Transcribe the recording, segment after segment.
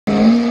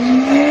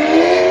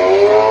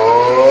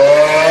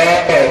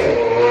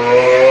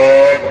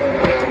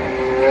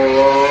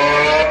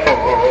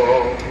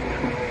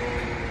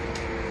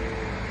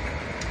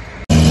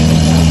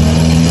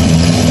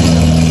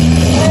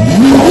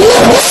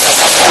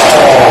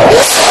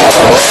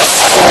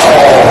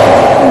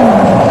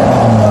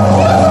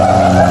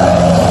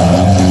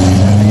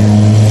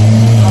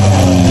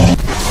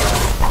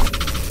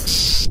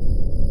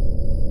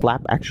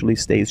actually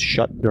stays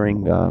shut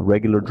during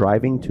regular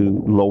driving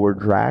to lower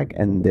drag,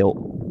 and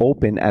they'll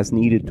open as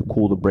needed to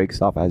cool the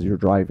brakes off as you're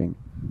driving.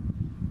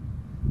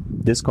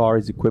 This car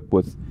is equipped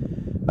with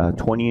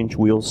 20-inch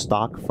wheels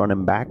stock front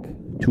and back,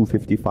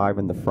 255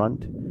 in the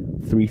front,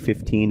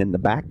 315 in the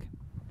back.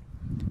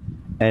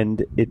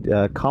 And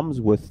it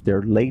comes with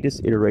their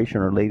latest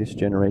iteration or latest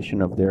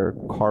generation of their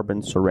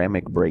carbon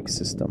ceramic brake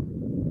system.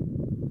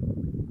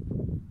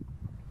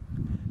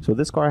 So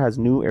this car has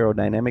new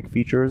aerodynamic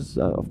features,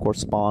 of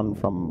course spawned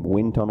from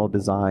wind tunnel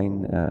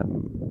design,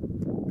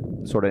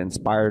 sort of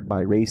inspired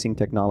by racing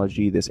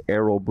technology. This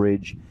aero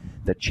bridge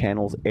that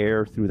channels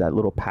air through that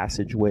little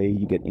passageway.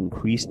 You get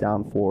increased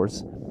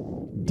downforce,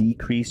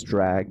 decreased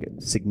drag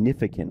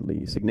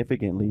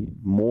significantly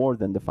more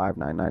than the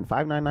 599.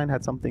 599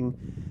 had something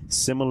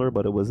similar,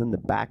 but it was in the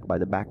back by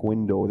the back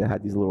window. They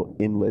had these little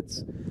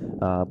inlets,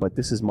 but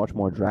this is much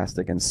more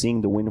drastic, and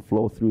seeing the wind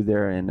flow through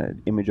there in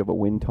an image of a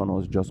wind tunnel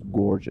is just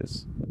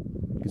gorgeous.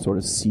 You can sort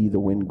of see the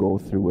wind go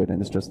through it,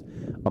 and it's just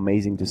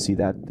amazing to see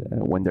that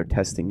when they're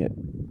testing it.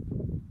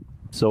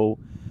 So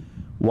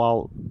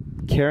while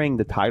carrying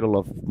the title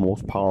of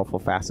most powerful,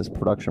 fastest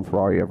production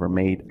Ferrari ever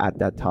made at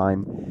that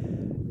time,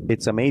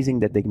 it's amazing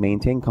that they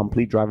maintain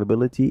complete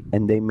drivability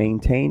and they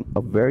maintain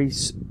a very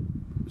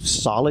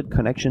solid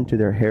connection to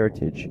their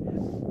heritage.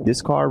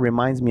 This car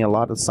reminds me a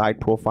lot of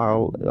side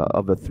profile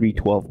of a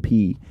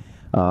 312P,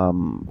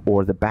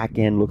 or the back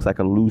end looks like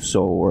a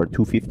Lusso or a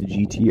 250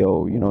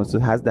 GTO. You know, so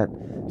it has that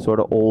sort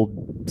of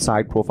old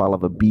side profile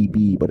of a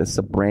BB, but it's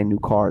a brand new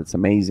car. It's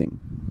amazing.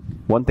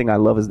 One thing I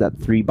love is that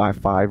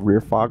 3x5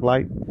 rear fog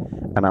light,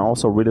 and I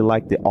also really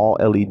like the all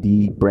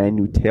LED brand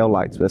new tail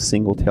lights with a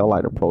single tail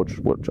light approach,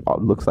 which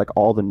looks like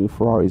all the new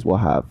Ferraris will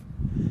have.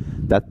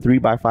 That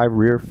 3x5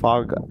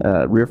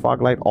 rear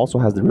fog light also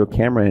has the rear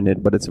camera in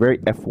it, but it's very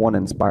F1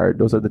 inspired.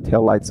 Those are the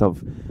tail lights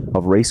of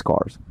race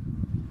cars.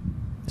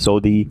 So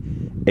the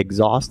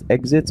exhaust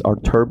exits are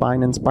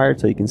turbine inspired,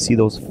 so you can see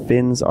those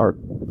fins are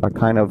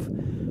kind of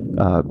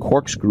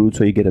corkscrewed,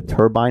 so you get a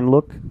turbine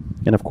look.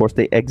 And of course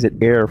they exit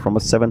air from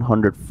a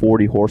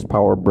 740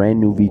 horsepower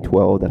brand new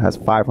V12 that has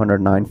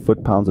 509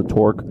 foot-pounds of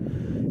torque,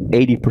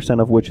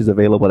 80% of which is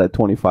available at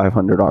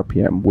 2500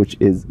 RPM, which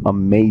is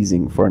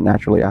amazing for a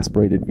naturally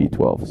aspirated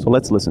V12. So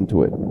let's listen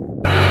to it.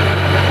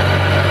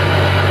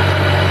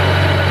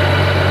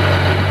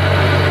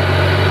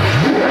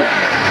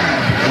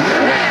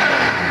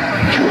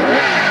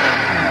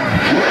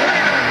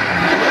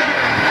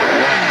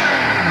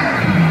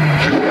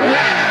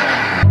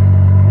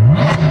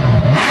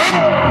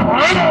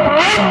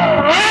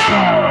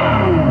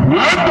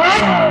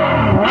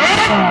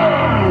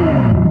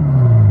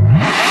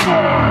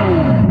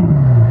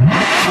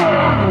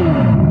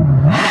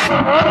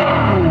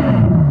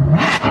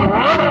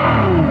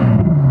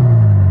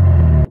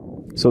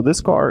 So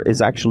this car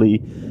is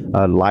actually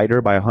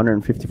lighter by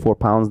 154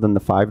 pounds than the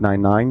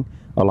 599,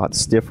 a lot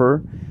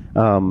stiffer.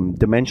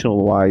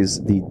 Dimensional wise,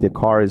 the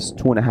car is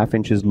 2.5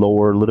 inches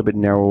lower, a little bit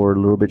narrower, a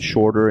little bit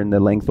shorter in the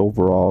length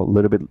overall, a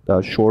little bit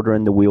shorter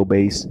in the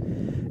wheelbase.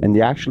 And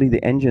the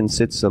engine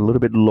sits a little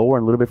bit lower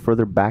and a little bit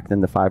further back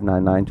than the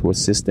 599 to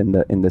assist in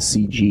the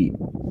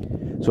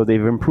CG. So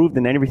they've improved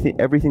in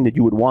everything that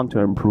you would want to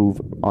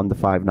improve on the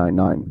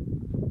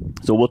 599.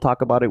 So we'll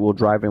talk about it, we'll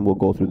drive and we'll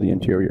go through the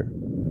interior.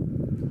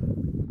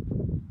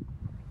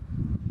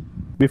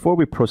 Before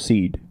we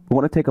proceed, I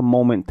want to take a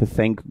moment to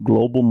thank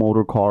Global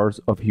Motor Cars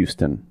of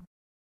Houston.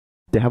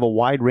 They have a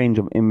wide range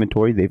of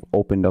inventory they've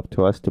opened up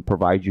to us to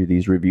provide you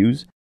these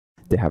reviews.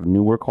 They have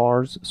newer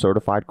cars,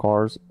 certified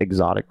cars,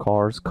 exotic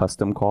cars,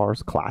 custom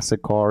cars,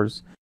 classic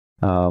cars,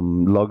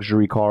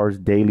 luxury cars,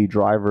 daily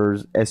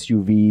drivers,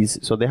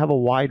 SUVs. So they have a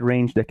wide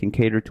range that can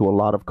cater to a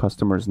lot of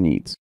customers'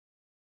 needs.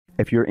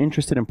 If you're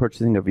interested in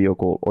purchasing a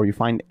vehicle or you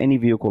find any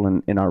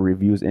vehicle in our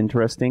reviews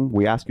interesting,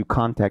 we ask you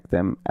contact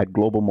them at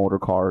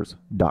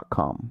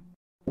globalmotorcars.com.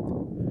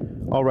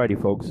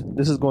 Alrighty folks,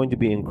 this is going to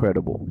be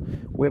incredible.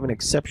 We have an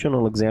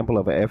exceptional example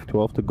of a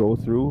F12 to go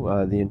through,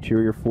 the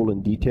interior full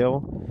in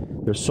detail.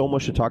 There's so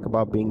much to talk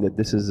about, being that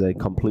this is a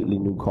completely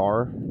new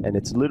car, and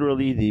it's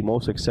literally the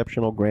most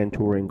exceptional Grand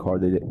Touring car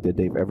that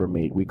they've ever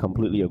made. We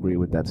completely agree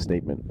with that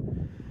statement.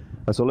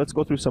 So let's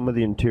go through some of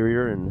the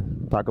interior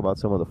and talk about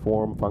some of the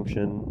form,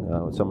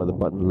 function, some of the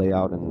button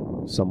layout,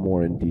 and some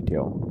more in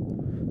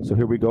detail. So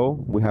here we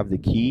go. We have the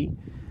key,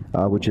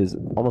 which is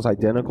almost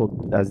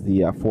identical as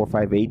the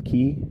 458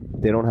 key.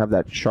 They don't have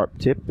that sharp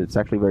tip. It's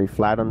actually very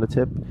flat on the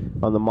tip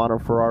on the modern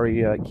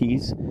Ferrari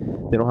keys.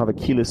 They don't have a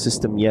keyless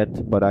system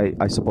yet, but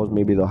I suppose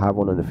maybe they'll have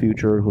one in the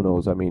future. Who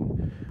knows? I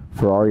mean,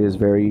 Ferrari is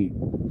very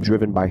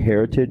driven by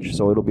heritage,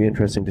 so it'll be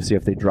interesting to see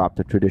if they drop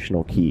the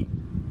traditional key.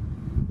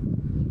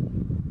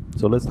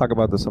 So let's talk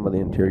about some of the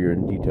interior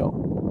in detail.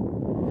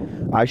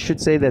 I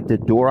should say that the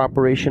door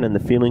operation and the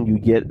feeling you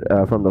get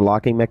from the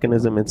locking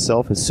mechanism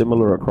itself is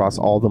similar across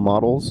all the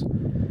models.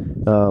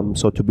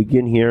 So to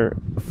begin here,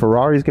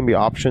 Ferraris can be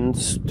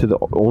options to the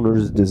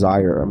owner's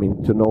desire, I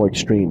mean, to no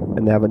extreme.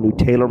 And they have a new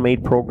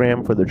tailor-made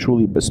program for the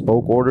truly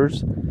bespoke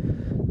orders.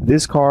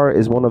 This car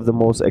is one of the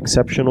most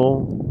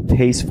exceptional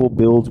tasteful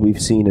builds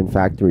we've seen in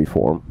factory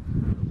form.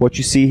 What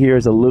you see here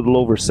is a little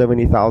over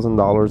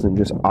 $70,000 in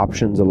just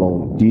options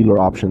alone, dealer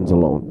options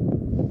alone.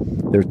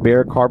 There's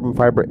bare carbon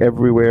fiber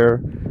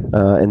everywhere,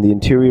 and the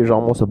interior is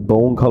almost a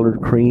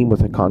bone-colored cream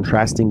with a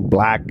contrasting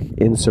black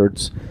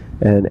inserts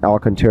and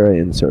Alcantara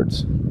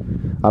inserts.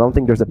 I don't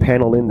think there's a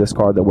panel in this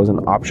car that wasn't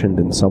optioned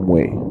in some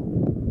way.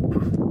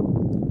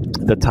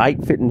 The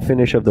tight fit and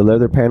finish of the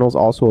leather panels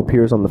also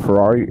appears on the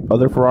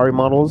other Ferrari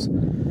models.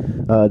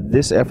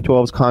 This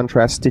F12's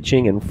contrast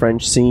stitching and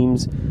French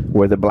seams,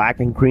 where the black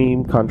and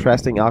cream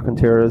contrasting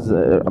Alcantaras,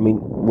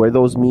 where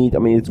those meet,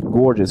 it's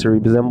gorgeous. It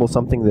resembles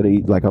something that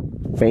like a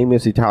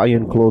famous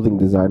Italian clothing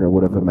designer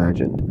would have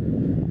imagined.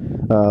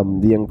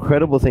 The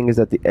incredible thing is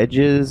that the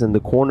edges and the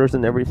corners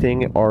and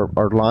everything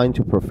are lined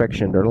to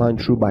perfection. They're lined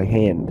true by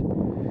hand.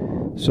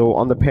 So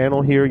on the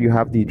panel here, you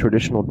have the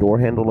traditional door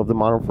handle of the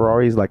modern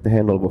Ferraris, like the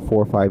handle of a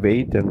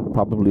 458 and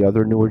probably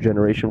other newer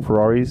generation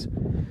Ferraris.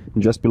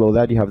 And just below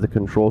that, you have the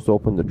controls to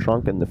open the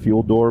trunk and the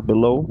fuel door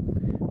below,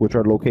 which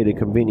are located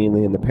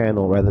conveniently in the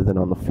panel rather than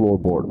on the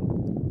floorboard.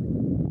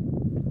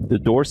 The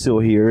door sill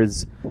here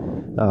is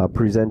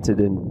presented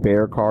in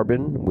bare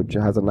carbon, which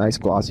has a nice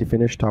glossy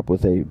finish, topped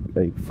with a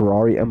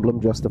Ferrari emblem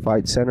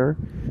justified center.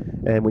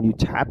 And when you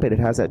tap it, it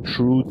has that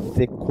true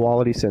thick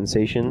quality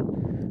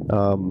sensation.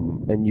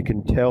 And you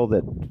can tell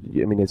that,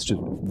 it's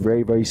just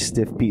very, very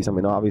stiff piece.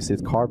 Obviously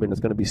it's carbon,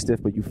 it's going to be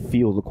stiff, but you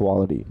feel the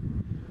quality.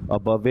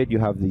 Above it, you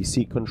have the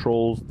seat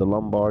controls, the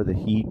lumbar, the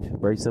heat,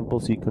 very simple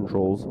seat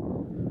controls.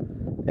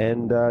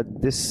 And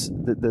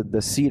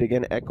the seat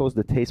again echoes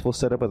the tasteful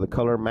setup of the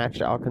color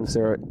matched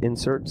Alcantara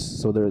inserts.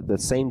 So they're the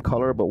same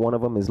color, but one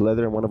of them is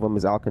leather and one of them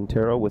is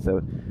Alcantara with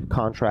a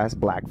contrast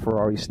black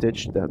Ferrari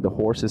stitch. The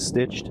horse is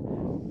stitched.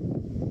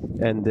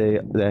 And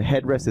the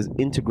headrest is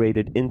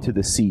integrated into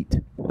the seat.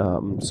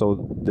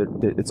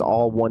 It's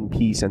all one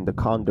piece, and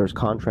there's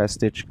contrast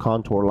stitch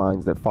contour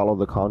lines that follow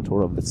the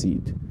contour of the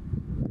seat.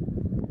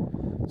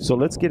 So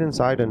let's get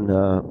inside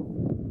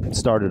and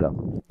start it up.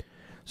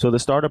 So the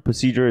startup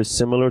procedure is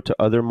similar to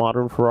other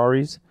modern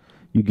Ferraris.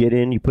 You get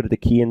in, you put the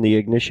key in the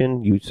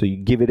ignition, you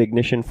give it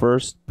ignition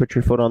first, put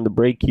your foot on the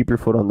brake, keep your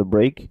foot on the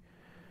brake,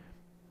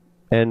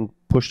 and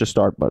push the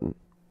start button.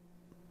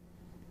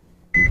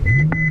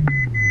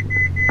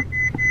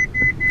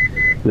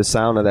 The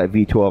sound of that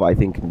V12, I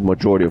think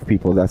majority of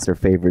people, that's their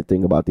favorite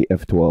thing about the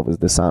F12, is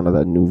the sound of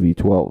that new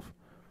V12.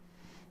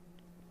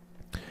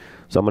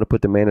 So I'm going to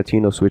put the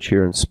Manatino switch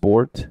here in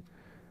Sport.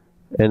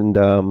 And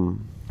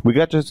we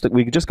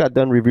just got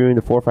done reviewing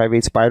the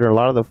 458 Spider. A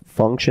lot of the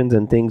functions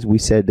and things we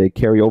said they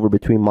carry over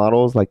between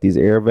models, like these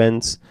air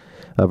vents,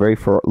 very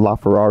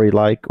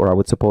LaFerrari-like, or I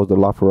would suppose the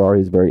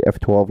LaFerrari is very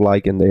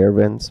F12-like in the air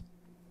vents.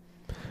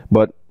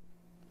 But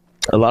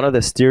a lot of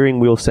the steering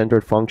wheel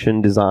centered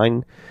function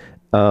design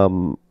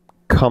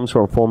comes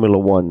from Formula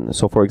One.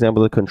 So for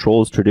example, the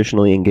controls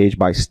traditionally engaged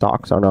by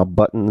stocks are now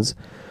buttons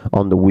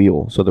on the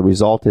wheel. So the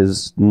result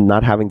is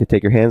not having to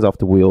take your hands off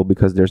the wheel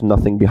because there's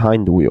nothing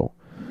behind the wheel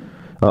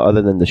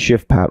other than the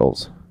shift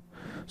paddles.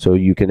 So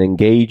you can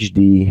engage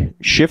the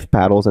shift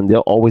paddles and they'll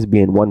always be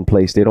in one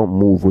place. They don't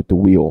move with the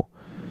wheel.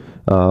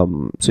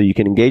 So you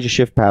can engage a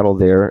shift paddle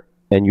there,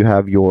 and you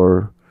have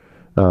your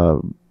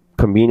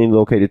conveniently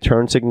located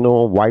turn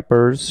signal,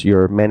 wipers,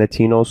 your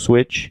Manatino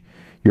switch,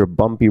 your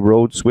bumpy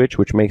road switch,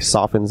 which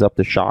softens up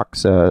the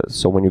shocks.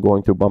 So when you're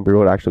going through bumpy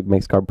road, it actually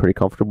makes the car pretty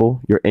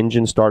comfortable. Your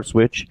engine start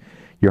switch,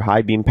 your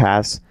high beam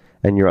pass,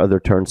 and your other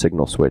turn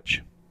signal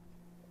switch.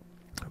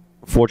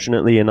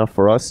 Fortunately enough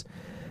for us,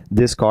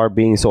 this car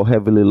being so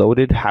heavily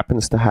loaded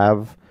happens to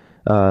have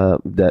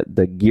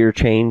the gear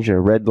change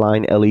or red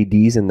line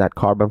LEDs in that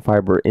carbon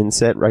fiber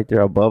inset right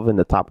there above in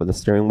the top of the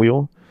steering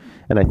wheel.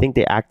 And I think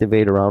they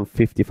activate around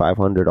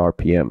 5,500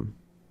 RPM.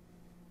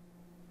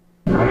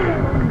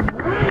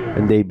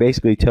 And they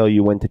basically tell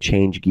you when to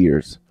change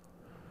gears.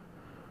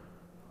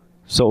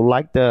 So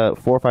like the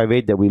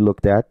 458 that we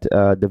looked at,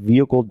 the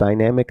vehicle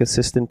dynamic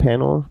assistant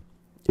panel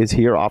is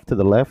here off to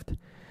the left.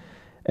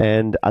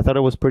 And I thought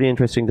it was pretty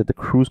interesting that the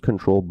cruise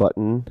control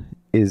button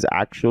is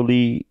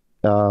actually,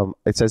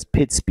 it says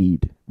pit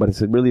speed, but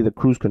it's really the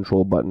cruise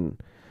control button.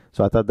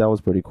 So I thought that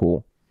was pretty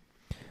cool.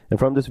 And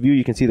from this view,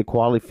 you can see the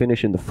quality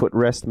finish in the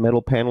footrest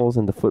metal panels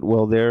and the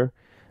footwell there,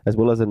 as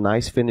well as a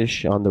nice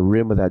finish on the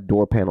rim of that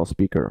door panel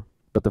speaker.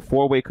 But the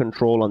four-way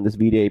control on this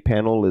VDA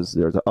panel is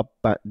there's an up,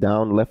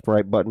 down, left,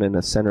 right button and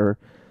a center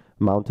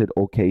mounted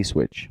OK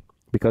switch.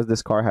 Because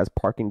this car has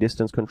parking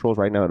distance controls,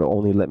 right now it'll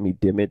only let me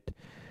dim it.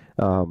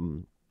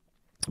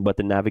 But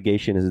the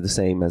navigation is the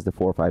same as the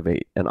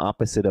 458. And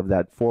opposite of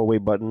that four-way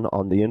button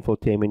on the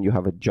infotainment, you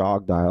have a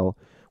jog dial,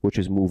 which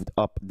is moved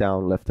up,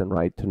 down, left, and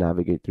right to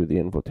navigate through the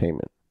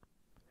infotainment.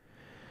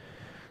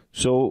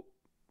 So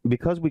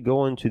because we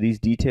go into these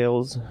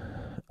details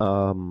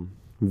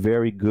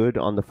very good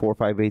on the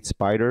 458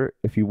 Spider,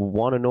 if you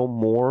want to know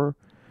more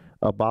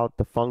about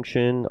the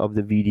function of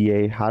the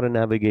VDA, how to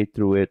navigate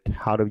through it,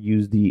 how to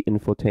use the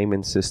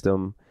infotainment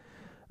system,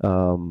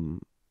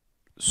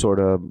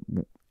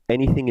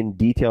 anything in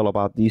detail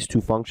about these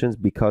two functions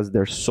because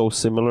they're so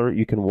similar,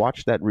 you can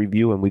watch that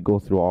review and we go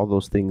through all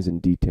those things in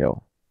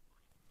detail.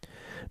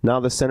 Now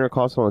the center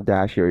console and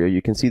dash area,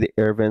 you can see the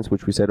air vents,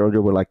 which we said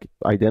earlier were like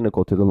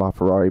identical to the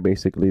LaFerrari.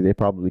 Basically, they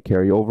probably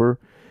carry over,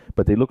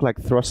 but they look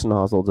like thrust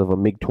nozzles of a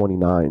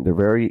MiG-29. They're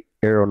very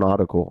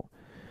aeronautical.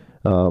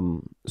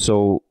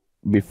 So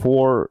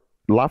before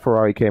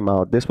LaFerrari came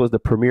out, this was the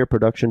premier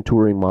production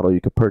touring model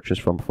you could purchase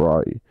from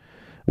Ferrari,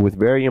 with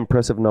very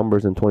impressive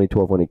numbers in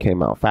 2012 when it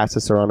came out.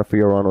 Fastest around a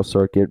Fiorano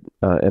circuit,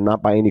 and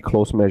not by any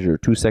close measure.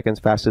 2 seconds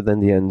faster than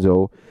the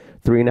Enzo,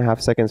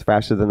 3.5 seconds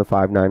faster than the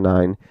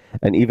 599,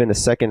 and even a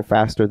second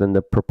faster than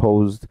the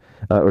proposed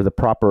or the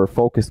proper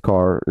focused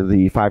car,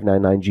 the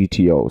 599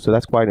 GTO. So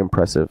that's quite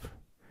impressive.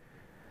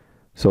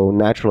 So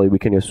naturally, we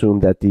can assume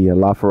that the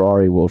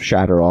LaFerrari will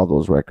shatter all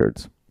those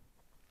records.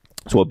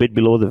 So a bit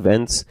below the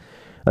vents,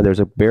 there's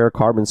a bare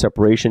carbon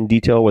separation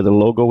detail where the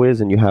logo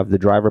is, and you have the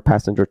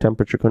driver-passenger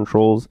temperature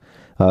controls,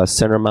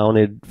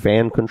 center-mounted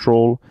fan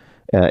control,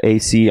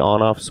 AC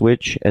on-off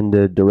switch, and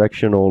the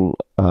directional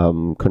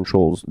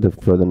controls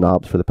for the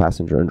knobs for the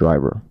passenger and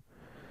driver.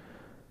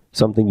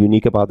 Something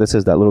unique about this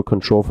is that little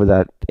control for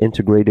that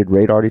integrated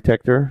radar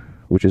detector,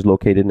 which is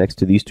located next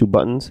to these two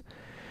buttons.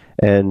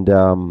 And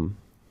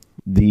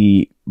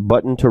the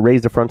button to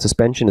raise the front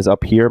suspension is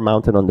up here,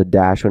 mounted on the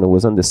dash, when it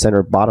was on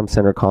the bottom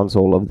center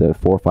console of the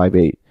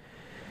 458.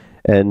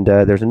 And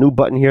there's a new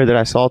button here that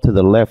I saw to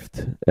the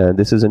left.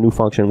 This is a new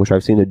function which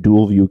I've seen, a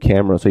dual view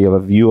camera. So you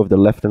have a view of the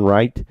left and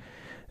right,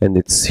 and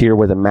it's here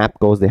where the map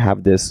goes. They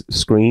have this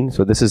screen.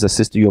 So this is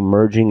assist you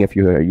emerging if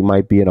you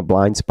might be in a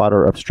blind spot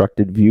or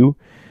obstructed view.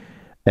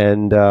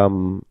 And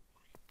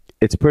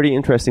it's pretty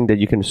interesting that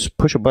you can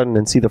push a button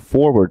and see the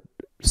forward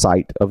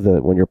sight of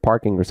when you're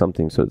parking or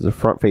something. So it's a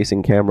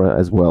front-facing camera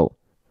as well.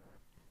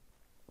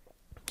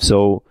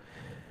 So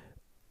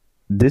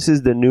this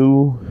is the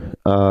new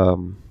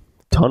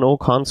tunnel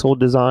console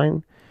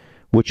design,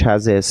 which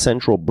has a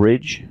central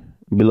bridge.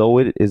 Below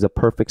it is a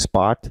perfect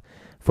spot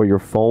for your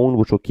phone,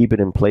 which will keep it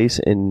in place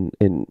in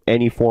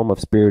any form of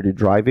spirited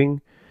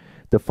driving.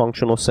 The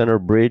functional center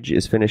bridge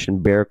is finished in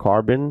bare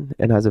carbon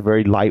and has a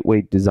very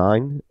lightweight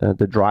design.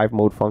 The drive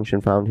mode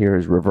function found here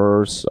is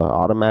reverse,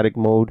 automatic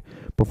mode,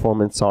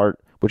 performance start,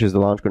 which is the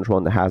launch control,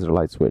 and the hazard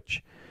light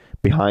switch.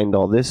 Behind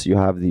all this, you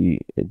have the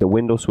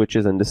window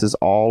switches, and this is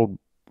all,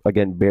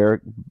 again,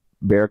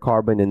 bare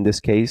carbon in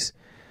this case,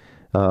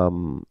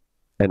 and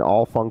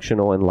all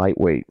functional and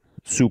lightweight,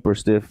 super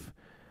stiff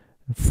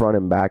front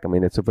and back. I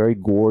mean, it's a very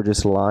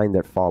gorgeous line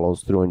that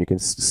follows through, and you can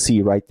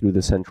see right through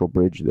the central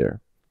bridge there.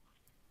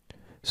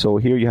 So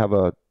here you have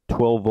a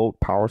 12-volt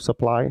power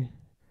supply.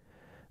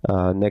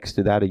 Next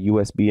to that, a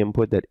USB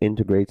input that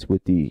integrates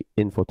with the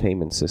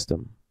infotainment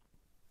system.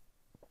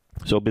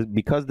 So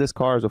because this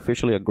car is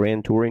officially a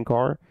Grand Touring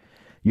car,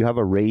 you have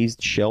a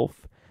raised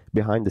shelf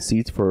behind the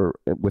seats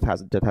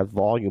that has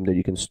volume that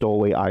you can stow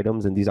away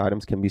items, and these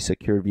items can be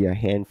secured via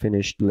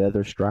hand-finished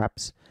leather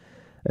straps.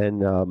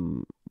 And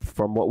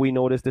from what we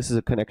noticed, this is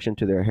a connection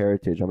to their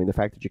heritage. I mean, the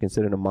fact that you can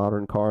sit in a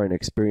modern car and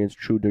experience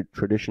true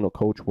traditional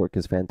coachwork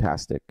is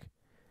fantastic.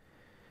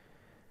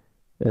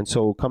 And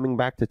so coming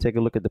back to take a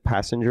look at the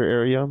passenger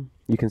area,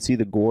 you can see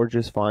the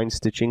gorgeous fine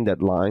stitching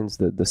that lines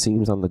the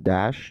seams on the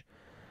dash.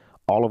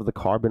 All of the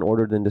carbon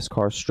ordered in this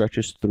car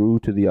stretches through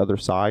to the other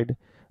side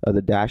of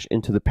the dash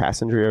into the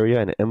passenger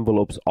area and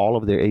envelopes all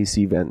of their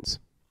AC vents.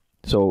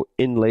 So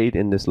inlaid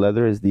in this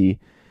leather is the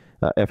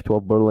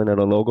F12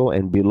 Berlinetta logo,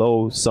 and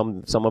below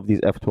some of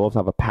these F12s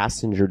have a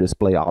passenger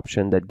display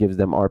option that gives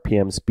them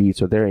RPM speed,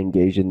 so they're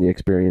engaged in the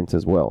experience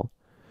as well.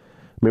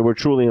 I mean, we're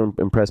truly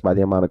impressed by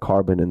the amount of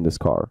carbon in this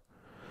car.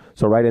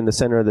 So right in the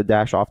center of the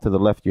dash off to the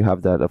left, you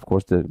have that, of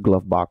course, the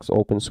glove box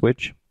open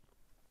switch.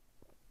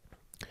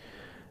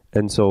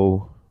 And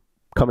so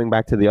coming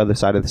back to the other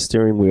side of the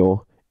steering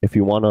wheel, if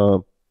you want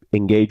to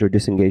engage or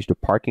disengage the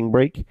parking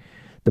brake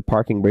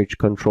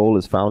control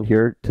is found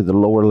here to the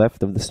lower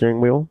left of the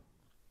steering wheel.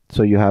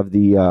 So you have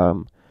the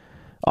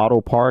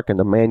auto park and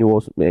the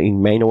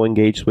manual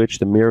engage switch,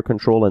 the mirror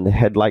control, and the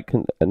headlight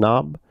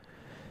knob.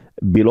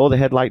 Below the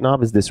headlight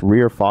knob is this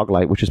rear fog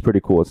light, which is pretty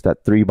cool. It's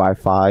that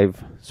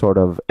 3x5 sort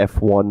of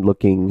F1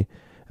 looking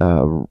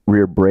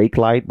rear brake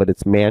light, but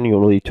it's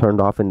manually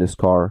turned off in this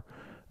car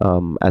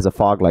as a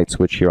fog light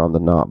switch here on the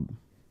knob.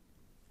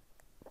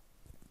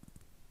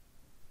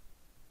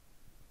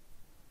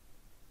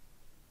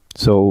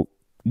 So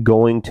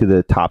going to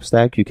the top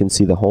stack, you can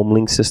see the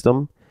HomeLink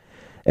system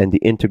and the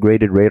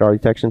integrated radar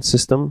detection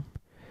system.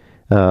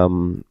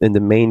 In the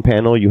main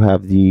panel, you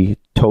have the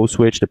tow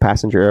switch, the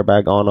passenger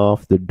airbag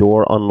on-off, the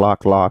door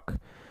unlock lock,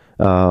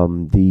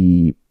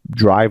 the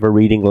driver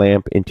reading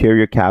lamp,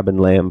 interior cabin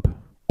lamp,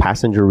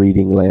 passenger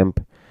reading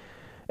lamp,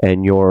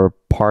 and your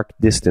park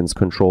distance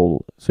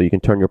control. So you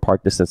can turn your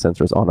park distance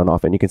sensors on and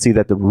off. And you can see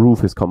that the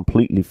roof is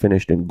completely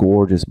finished in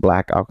gorgeous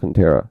black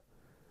Alcantara.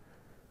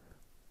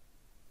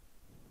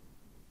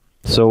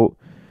 So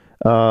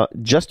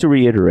just to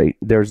reiterate,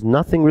 there's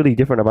nothing really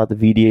different about the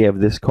VDA of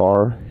this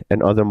car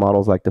and other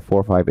models like the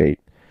 458.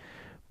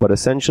 But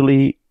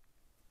essentially,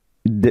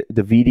 the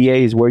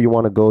VDA is where you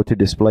want to go to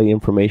display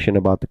information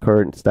about the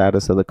current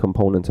status of the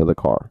components of the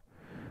car,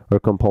 or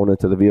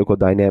components of the vehicle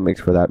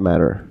dynamics for that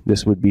matter.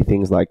 This would be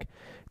things like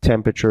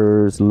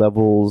temperatures,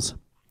 levels,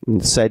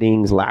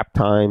 settings, lap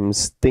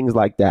times, things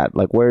like that.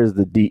 Like where is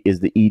the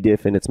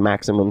EDIF in its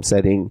maximum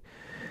setting?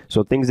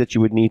 So things that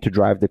you would need to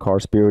drive the car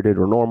spirited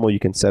or normal, you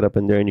can set up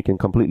in there, and you can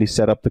completely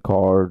set up the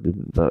car,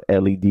 the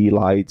LED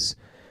lights.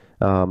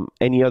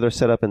 Any other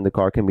setup in the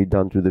car can be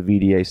done through the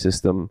VDA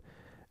system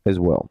as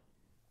well.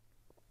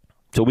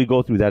 So we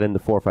go through that in the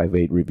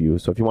 458 review.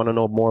 So if you want to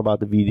know more about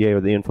the VDA or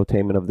the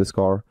infotainment of this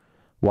car,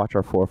 watch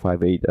our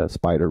 458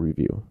 Spider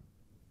review.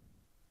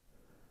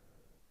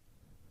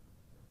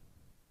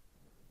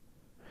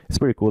 It's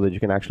pretty cool that you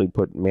can actually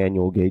put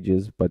manual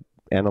gauges, but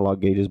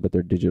analog gauges, but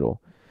they're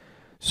digital.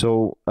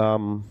 So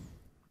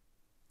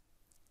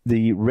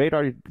the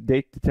radar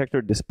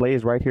detector display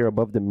is right here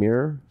above the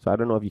mirror. So I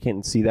don't know if you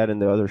can see that in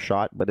the other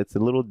shot, but it's a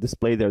little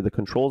display there. The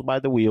controls by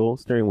the wheel,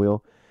 steering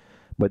wheel,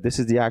 but this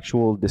is the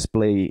actual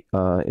display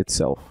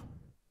itself.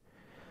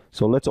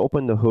 So let's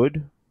open the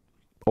hood,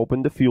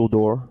 open the fuel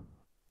door,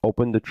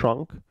 open the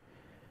trunk,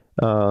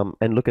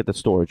 and look at the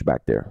storage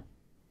back there.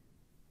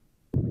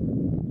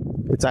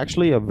 It's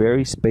actually a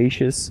very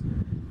spacious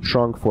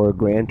trunk for a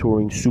Grand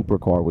Touring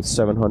supercar with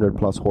 700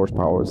 plus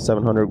horsepower.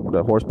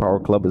 700 horsepower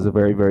club is a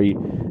very, very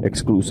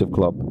exclusive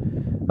club.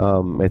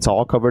 It's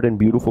all covered in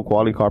beautiful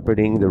quality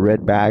carpeting. The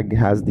red bag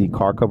has the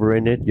car cover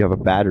in it. You have a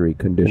battery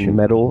condition,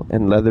 metal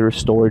and leather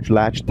storage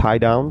latch tie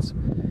downs,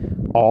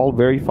 all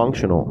very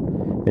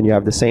functional. And you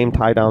have the same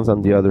tie downs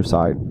on the other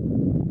side.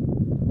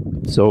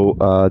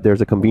 So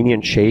there's a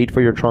convenient shade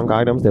for your trunk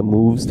items that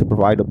moves to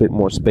provide a bit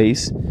more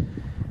space.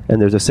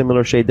 And there's a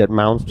similar shade that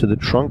mounts to the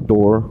trunk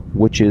door,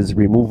 which is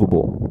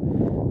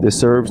removable. This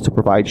serves to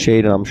provide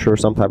shade and I'm sure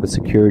some type of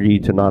security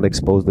to not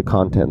expose the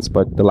contents.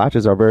 But the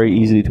latches are very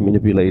easy to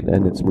manipulate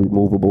and it's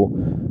removable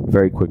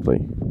very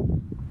quickly.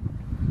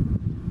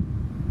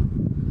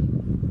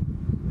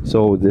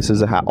 So this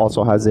is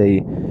also has a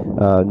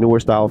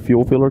newer style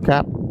fuel filler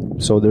cap.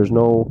 So there's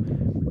no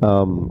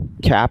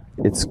cap.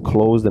 It's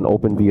closed and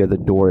open via the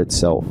door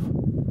itself.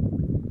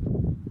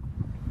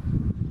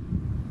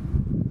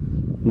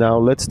 Now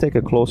let's take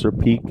a closer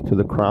peek to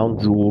the crown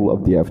jewel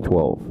of the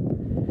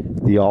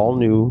F12. The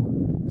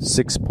all-new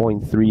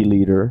 6.3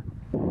 liter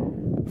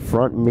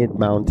front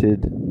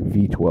mid-mounted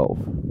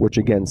V12, which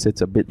again sits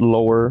a bit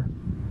lower,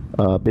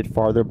 a bit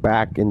farther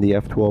back in the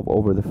F12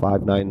 over the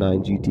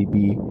 599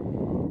 GTB,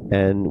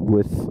 and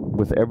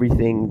with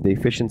everything, the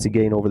efficiency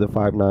gain over the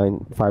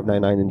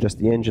 599 and just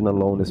the engine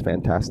alone is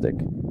fantastic.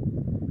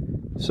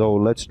 So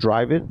let's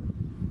drive it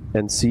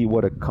and see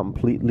what a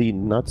completely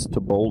nuts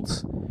to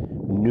bolts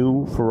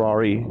new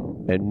Ferrari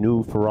and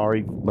new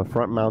Ferrari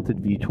front-mounted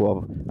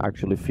V12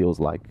 actually feels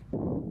like.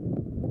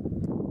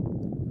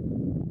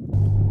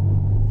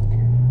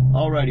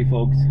 Alrighty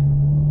folks,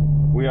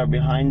 we are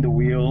behind the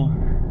wheel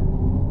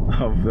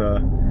of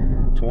the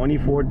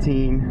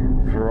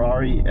 2014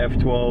 Ferrari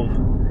F12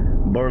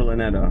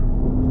 Berlinetta.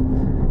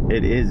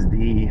 It is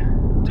the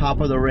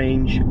top of the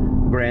range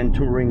Grand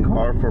Touring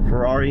car for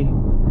Ferrari.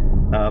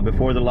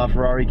 Before the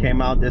LaFerrari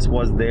came out, this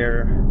was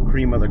their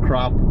cream of the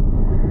crop.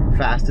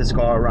 Fastest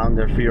car around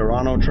their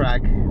Fiorano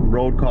track.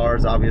 Road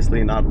cars,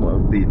 obviously not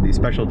the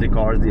specialty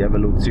cars, the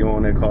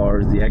Evoluzione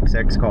cars, the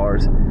XX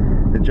cars.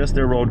 They're just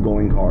their road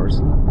going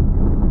cars.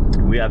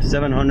 We have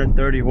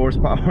 730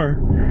 horsepower,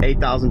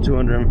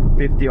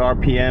 8,250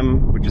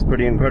 RPM, which is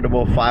pretty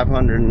incredible,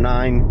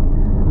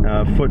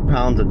 509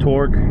 foot-pounds of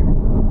torque.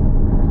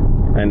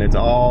 And it's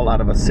all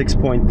out of a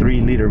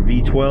 6.3 liter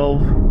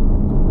V12,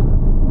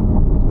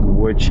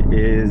 which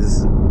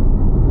is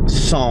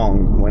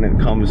song when it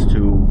comes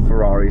to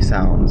Ferrari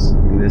sounds.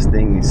 And this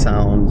thing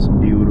sounds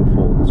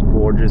beautiful. It's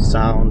gorgeous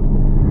sound.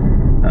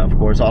 Of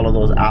course, all of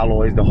those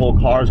alloys, the whole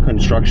car's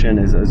construction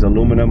is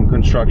aluminum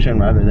construction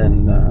rather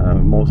than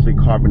mostly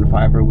carbon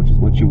fiber, which is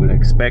what you would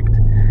expect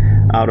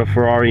out of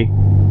Ferrari.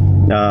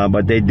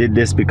 But they did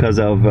this because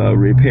of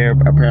repair,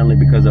 apparently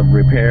because of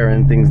repair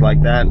and things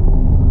like that,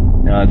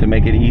 to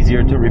make it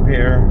easier to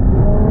repair.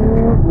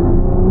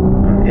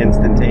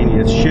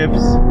 Instantaneous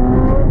shifts.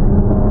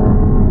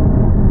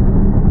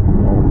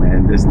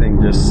 This thing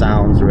just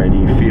sounds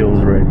ready,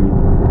 feels ready.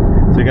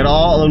 So you got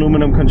all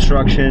aluminum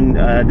construction.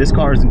 This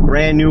car is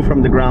brand new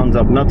from the ground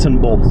up, nuts and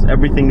bolts.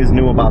 Everything is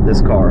new about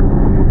this car.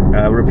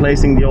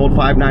 Replacing the old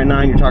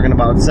 599, you're talking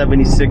about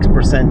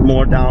 76%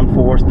 more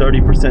downforce,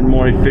 30%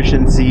 more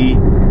efficiency,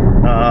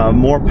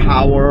 more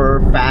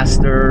power,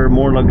 faster,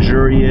 more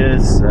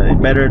luxurious,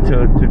 better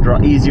to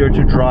drive, easier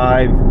to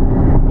drive,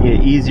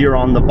 easier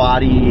on the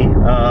body.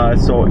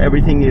 So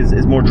everything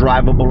is more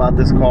drivable at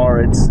this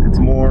car. It's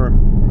more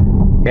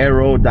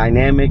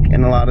aerodynamic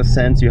in a lot of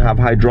sense. You have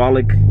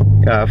hydraulic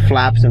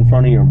flaps in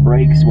front of your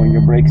brakes when your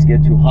brakes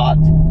get too hot.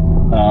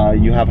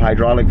 You have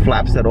hydraulic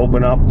flaps that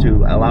open up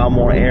to allow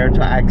more air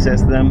to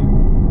access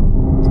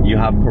them. You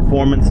have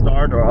performance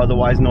start, or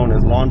otherwise known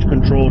as launch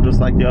control, just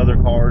like the other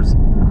cars.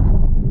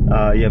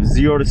 You have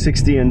 0 to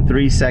 60 in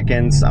 3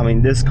 seconds. I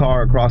mean, this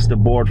car across the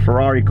board,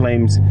 Ferrari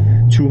claims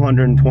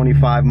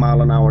 225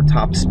 mile an hour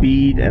top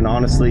speed, and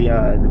honestly,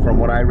 from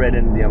what I read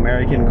in the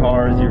American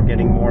cars, you're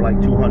getting more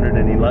like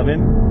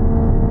 211.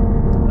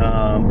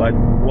 But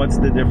what's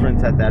the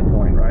difference at that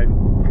point, right?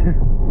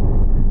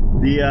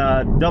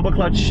 The double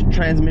clutch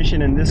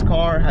transmission in this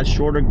car has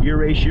shorter gear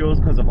ratios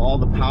because of all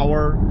the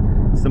power.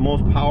 It's the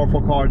most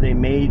powerful car they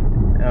made,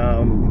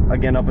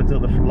 again, up until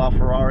the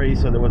LaFerrari,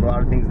 so there was a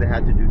lot of things they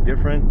had to do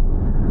different.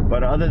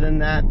 But other than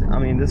that, I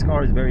mean, this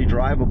car is very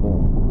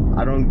drivable.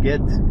 I don't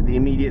get the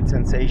immediate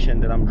sensation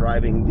that I'm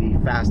driving the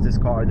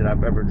fastest car that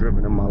I've ever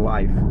driven in my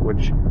life,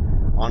 which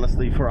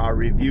honestly, for our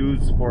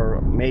reviews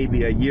for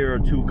maybe a year or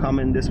two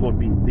coming, this will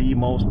be the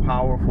most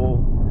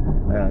powerful,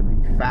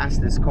 the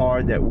fastest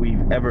car that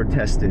we've ever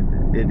tested.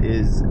 It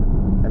is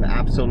an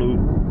absolute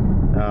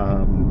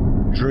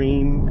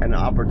dream and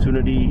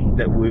opportunity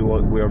that we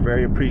are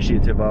very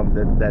appreciative of,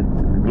 that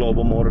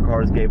Global Motor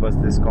Cars gave us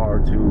this car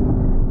to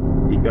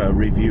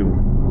review.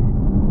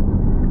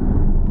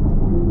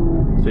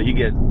 So you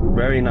get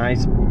very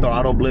nice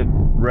throttle blip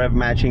rev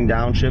matching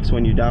downshifts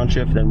when you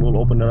downshift, and we'll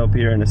open it up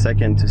here in a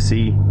second to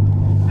see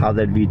how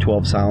that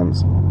V12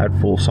 sounds at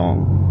full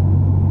song.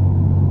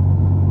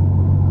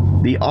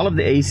 All of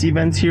the AC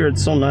vents here,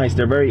 it's so nice.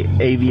 They're very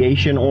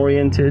aviation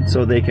oriented,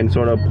 so they can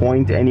sort of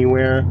point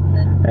anywhere,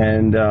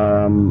 and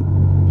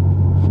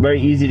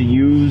very easy to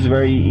use,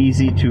 very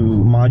easy to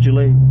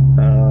modulate.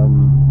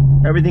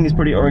 Everything is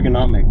pretty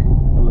ergonomic.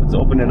 Let's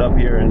open it up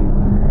here and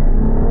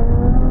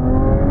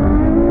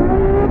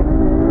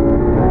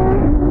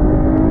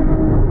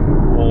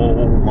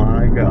oh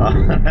my god.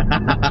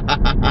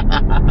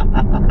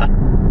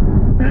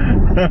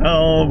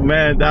 Oh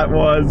man, that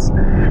was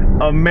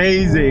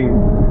amazing.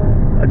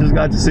 I just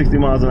got to 60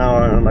 miles an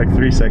hour in like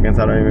 3 seconds.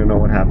 I don't even know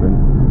what happened.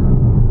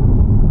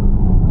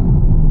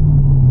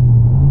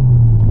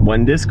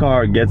 When this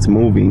car gets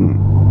moving,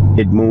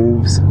 it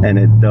moves and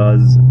it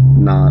does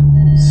not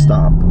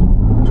stop.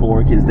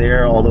 Torque is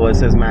there, although it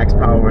says max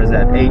power is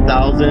at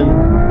 8,000.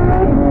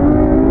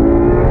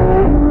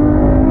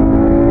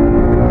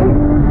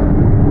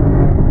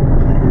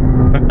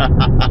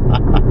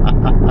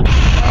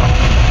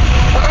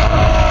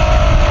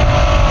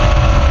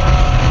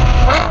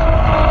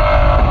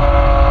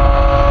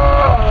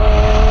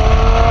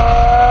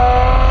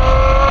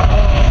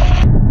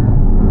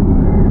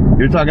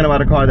 You're talking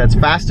about a car that's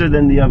faster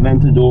than the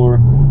Aventador,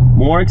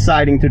 more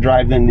exciting to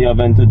drive than the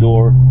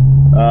Aventador,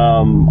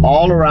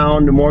 all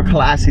around more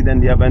classy than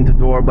the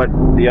Aventador, but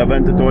the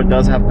Aventador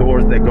does have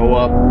doors that go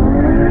up.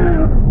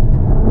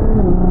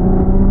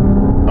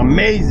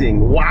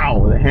 Amazing!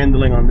 Wow, the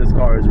handling on this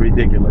car is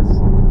ridiculous.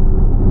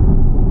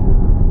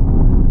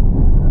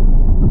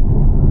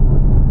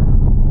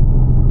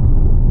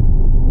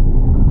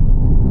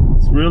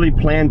 It's really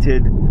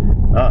planted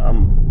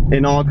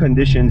in all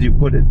conditions you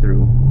put it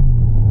through.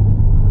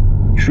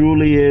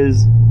 Truly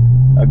is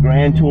a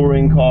grand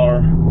touring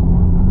car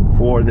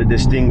for the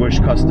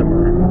distinguished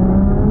customer.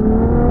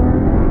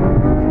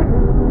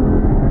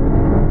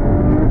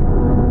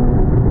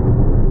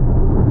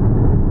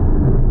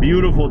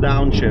 Beautiful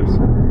downshifts.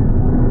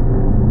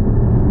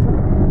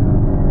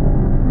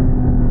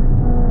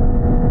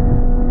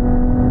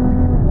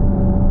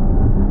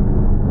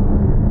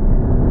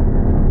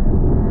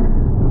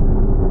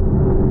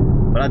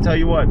 But I tell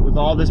you what, with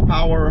all this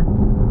power,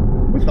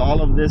 with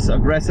all of this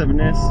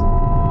aggressiveness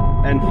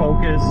and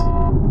focus,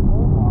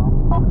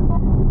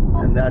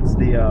 and that's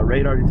the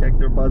radar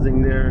detector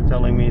buzzing there,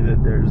 telling me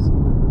that there's,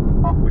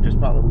 which is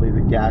probably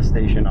the gas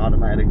station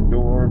automatic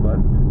door, but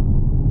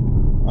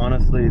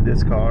honestly,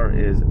 this car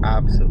is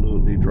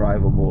absolutely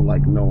drivable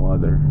like no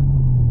other.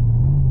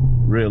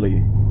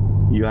 Really,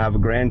 you have a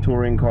grand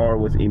touring car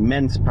with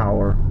immense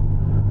power,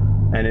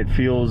 and it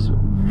feels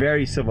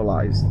very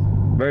civilized,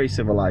 very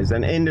civilized.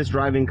 And in this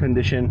driving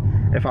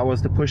condition, if I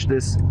was to push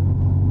this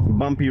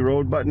bumpy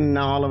road button,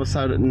 now all of a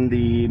sudden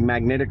the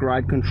magnetic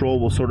ride control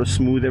will sort of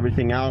smooth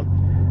everything out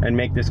and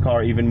make this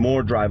car even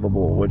more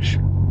drivable, which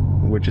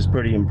is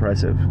pretty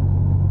impressive.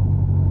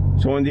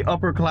 So in the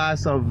upper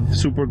class of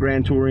super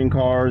grand touring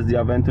cars, the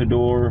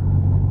Aventador,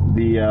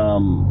 the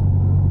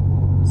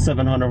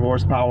 700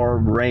 horsepower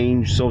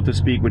range, so to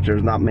speak, which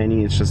there's not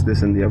many, it's just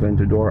this and the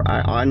Aventador,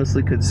 I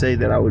honestly could say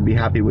that I would be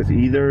happy with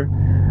either.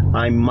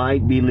 I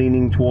might be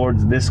leaning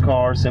towards this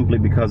car simply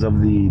because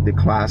of the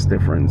class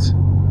difference.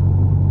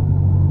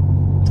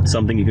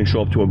 Something you can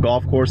show up to a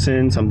golf course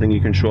in, something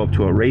you can show up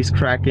to a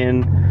racetrack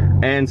in,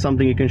 and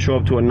something you can show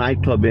up to a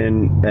nightclub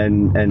in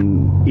and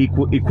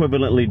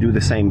equivalently do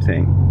the same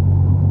thing.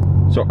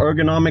 So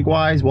ergonomic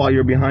wise, while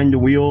you're behind the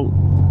wheel,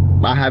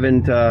 I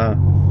haven't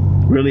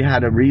really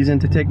had a reason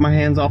to take my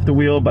hands off the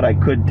wheel, but I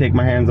could take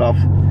my hands off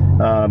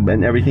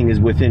and everything is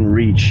within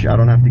reach. I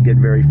don't have to get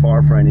very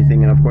far for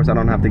anything, and of course I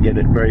don't have to get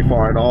it very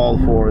far at all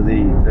for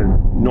the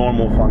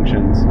normal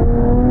functions.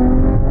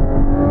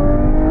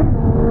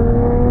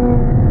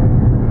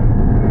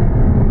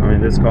 I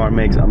mean, this car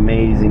makes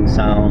amazing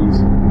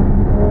sounds.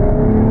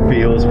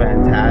 Feels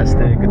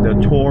fantastic. The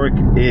torque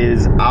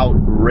is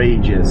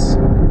outrageous.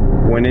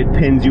 When it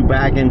pins you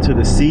back into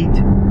the seat,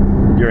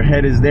 your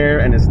head is there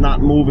and it's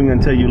not moving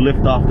until you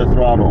lift off the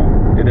throttle.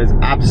 It is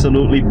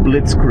absolutely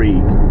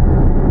blitzkrieg.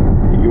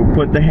 You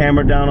put the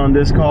hammer down on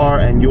this car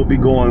and you'll be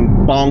going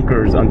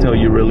bonkers until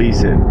you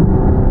release it.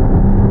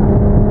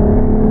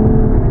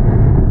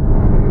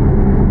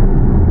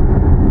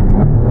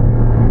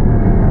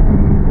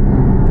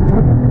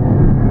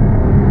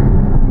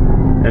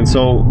 And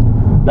so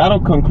that'll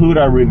conclude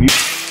our review.